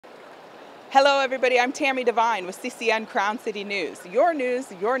Hello everybody, I'm Tammy Devine with CCN Crown City News. Your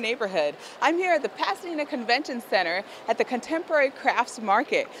news, your neighborhood. I'm here at the Pasadena Convention Center at the Contemporary Crafts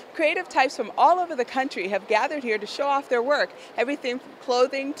Market. Creative types from all over the country have gathered here to show off their work. Everything from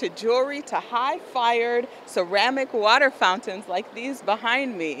clothing to jewelry to high-fired ceramic water fountains like these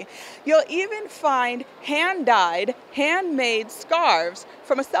behind me. You'll even find hand-dyed, handmade scarves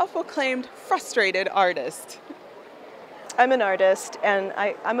from a self-proclaimed frustrated artist. I'm an artist, and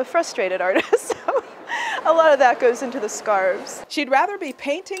I'm a frustrated artist, so a lot of that goes into the scarves. She'd rather be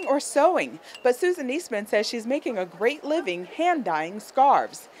painting or sewing, but Susan Eastman says she's making a great living hand-dyeing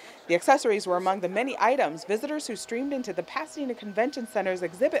scarves. The accessories were among the many items visitors who streamed into the Pasadena Convention Center's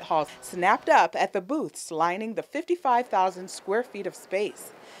exhibit hall snapped up at the booths lining the 55,000 square feet of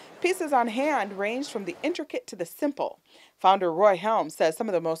space. Pieces on hand ranged from the intricate to the simple. Founder Roy Helms says some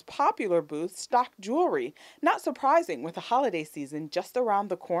of the most popular booths stock jewelry, not surprising with the holiday season just around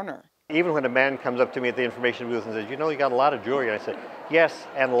the corner. Even when a man comes up to me at the information booth and says, "You know, you got a lot of jewelry," and I said, "Yes,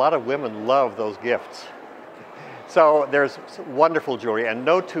 and a lot of women love those gifts." So there's wonderful jewelry, and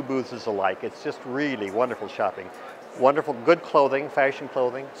no two booths is alike. It's just really wonderful shopping. Wonderful, good clothing, fashion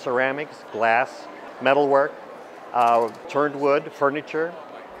clothing, ceramics, glass, metalwork, turned wood, furniture.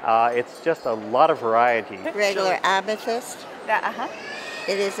 It's just a lot of variety. Regular amethyst.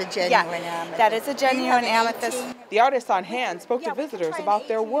 It is a genuine amethyst. That is a genuine amethyst. The artists on hand spoke to visitors about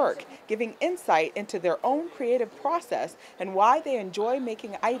their work, giving insight into their own creative process and why they enjoy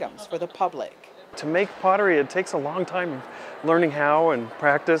making items for the public. To make pottery, it takes a long time of learning how and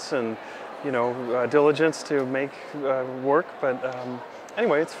practice and, diligence to make work. But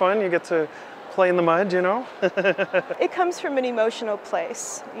anyway, it's fun. You get to play in the mud, It comes from an emotional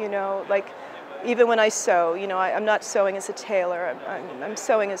place, like even when I sew, I'm not sewing as a tailor, I'm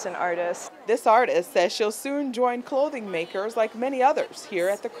sewing as an artist. This artist says she'll soon join clothing makers like many others here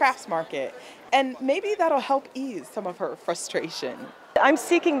at the crafts market. And maybe that'll help ease some of her frustration. I'm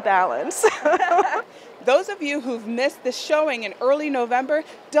seeking balance. Those of you who've missed the showing in early November,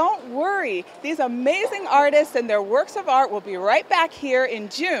 don't worry. These amazing artists and their works of art will be right back here in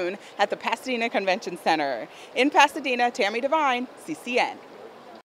June at the Pasadena Convention Center. In Pasadena, Tammy Devine, CCN.